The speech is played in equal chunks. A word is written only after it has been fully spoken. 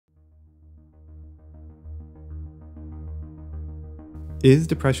Is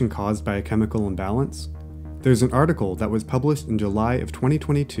depression caused by a chemical imbalance? There's an article that was published in July of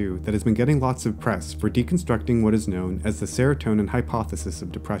 2022 that has been getting lots of press for deconstructing what is known as the serotonin hypothesis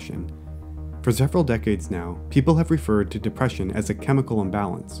of depression. For several decades now, people have referred to depression as a chemical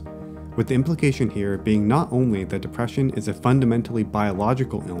imbalance, with the implication here being not only that depression is a fundamentally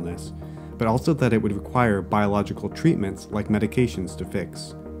biological illness, but also that it would require biological treatments like medications to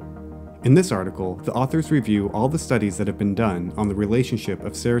fix. In this article, the authors review all the studies that have been done on the relationship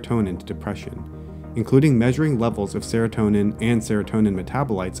of serotonin to depression, including measuring levels of serotonin and serotonin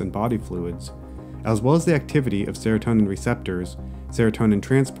metabolites in body fluids, as well as the activity of serotonin receptors, serotonin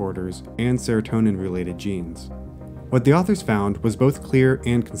transporters, and serotonin-related genes. What the authors found was both clear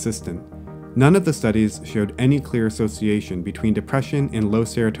and consistent. None of the studies showed any clear association between depression and low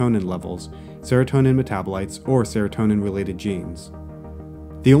serotonin levels, serotonin metabolites, or serotonin-related genes.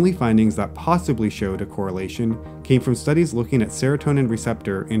 The only findings that possibly showed a correlation came from studies looking at serotonin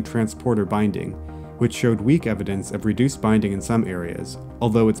receptor and transporter binding, which showed weak evidence of reduced binding in some areas,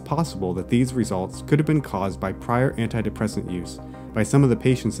 although it's possible that these results could have been caused by prior antidepressant use by some of the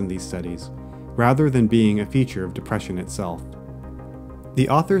patients in these studies, rather than being a feature of depression itself. The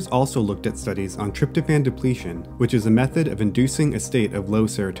authors also looked at studies on tryptophan depletion, which is a method of inducing a state of low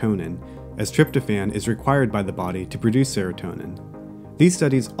serotonin, as tryptophan is required by the body to produce serotonin. These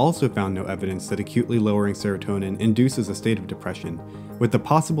studies also found no evidence that acutely lowering serotonin induces a state of depression, with the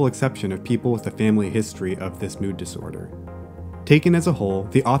possible exception of people with a family history of this mood disorder. Taken as a whole,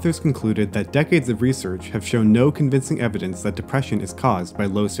 the authors concluded that decades of research have shown no convincing evidence that depression is caused by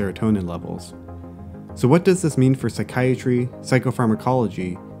low serotonin levels. So what does this mean for psychiatry,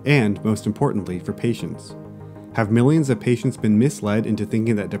 psychopharmacology, and, most importantly, for patients? Have millions of patients been misled into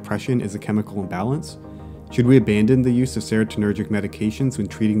thinking that depression is a chemical imbalance? Should we abandon the use of serotonergic medications when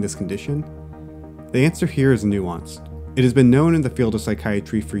treating this condition? The answer here is nuanced. It has been known in the field of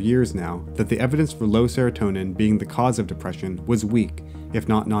psychiatry for years now that the evidence for low serotonin being the cause of depression was weak, if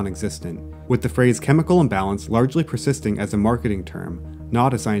not non-existent, with the phrase chemical imbalance largely persisting as a marketing term,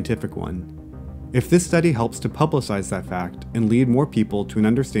 not a scientific one. If this study helps to publicize that fact and lead more people to an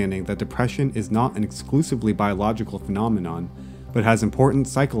understanding that depression is not an exclusively biological phenomenon, but has important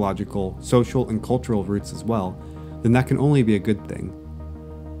psychological, social, and cultural roots as well, then that can only be a good thing.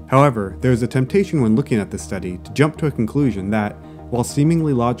 However, there is a temptation when looking at this study to jump to a conclusion that, while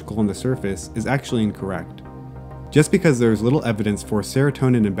seemingly logical on the surface, is actually incorrect. Just because there is little evidence for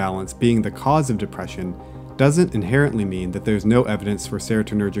serotonin imbalance being the cause of depression doesn't inherently mean that there is no evidence for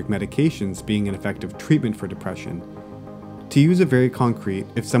serotonergic medications being an effective treatment for depression. To use a very concrete,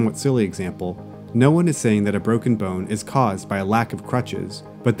 if somewhat silly example, no one is saying that a broken bone is caused by a lack of crutches,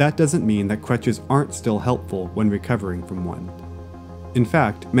 but that doesn't mean that crutches aren't still helpful when recovering from one. In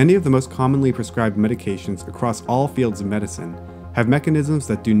fact, many of the most commonly prescribed medications across all fields of medicine have mechanisms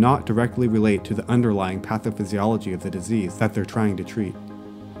that do not directly relate to the underlying pathophysiology of the disease that they're trying to treat.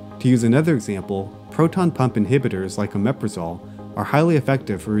 To use another example, proton pump inhibitors like omeprazole are highly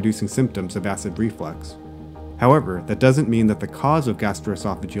effective for reducing symptoms of acid reflux. However, that doesn't mean that the cause of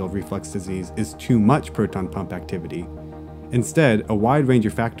gastroesophageal reflux disease is too much proton pump activity. Instead, a wide range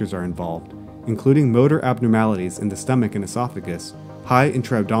of factors are involved, including motor abnormalities in the stomach and esophagus, high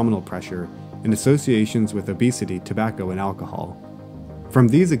intra-abdominal pressure, and associations with obesity, tobacco, and alcohol. From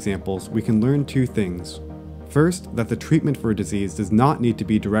these examples, we can learn two things. First, that the treatment for a disease does not need to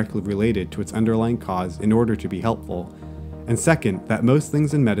be directly related to its underlying cause in order to be helpful. And second, that most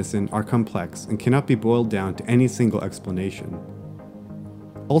things in medicine are complex and cannot be boiled down to any single explanation.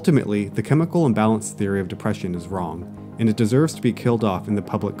 Ultimately, the chemical imbalance theory of depression is wrong, and it deserves to be killed off in the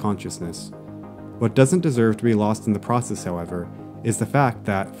public consciousness. What doesn't deserve to be lost in the process, however, is the fact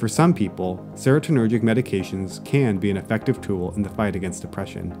that, for some people, serotonergic medications can be an effective tool in the fight against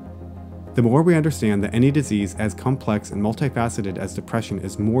depression. The more we understand that any disease as complex and multifaceted as depression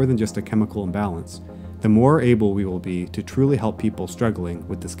is more than just a chemical imbalance, the more able we will be to truly help people struggling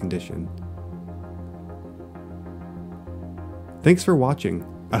with this condition. Thanks for watching.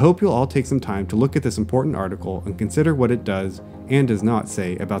 I hope you'll all take some time to look at this important article and consider what it does and does not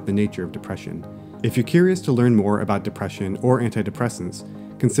say about the nature of depression. If you're curious to learn more about depression or antidepressants,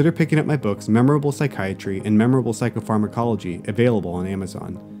 consider picking up my books Memorable Psychiatry and Memorable Psychopharmacology, available on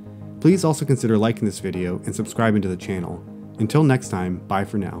Amazon. Please also consider liking this video and subscribing to the channel. Until next time, bye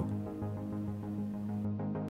for now.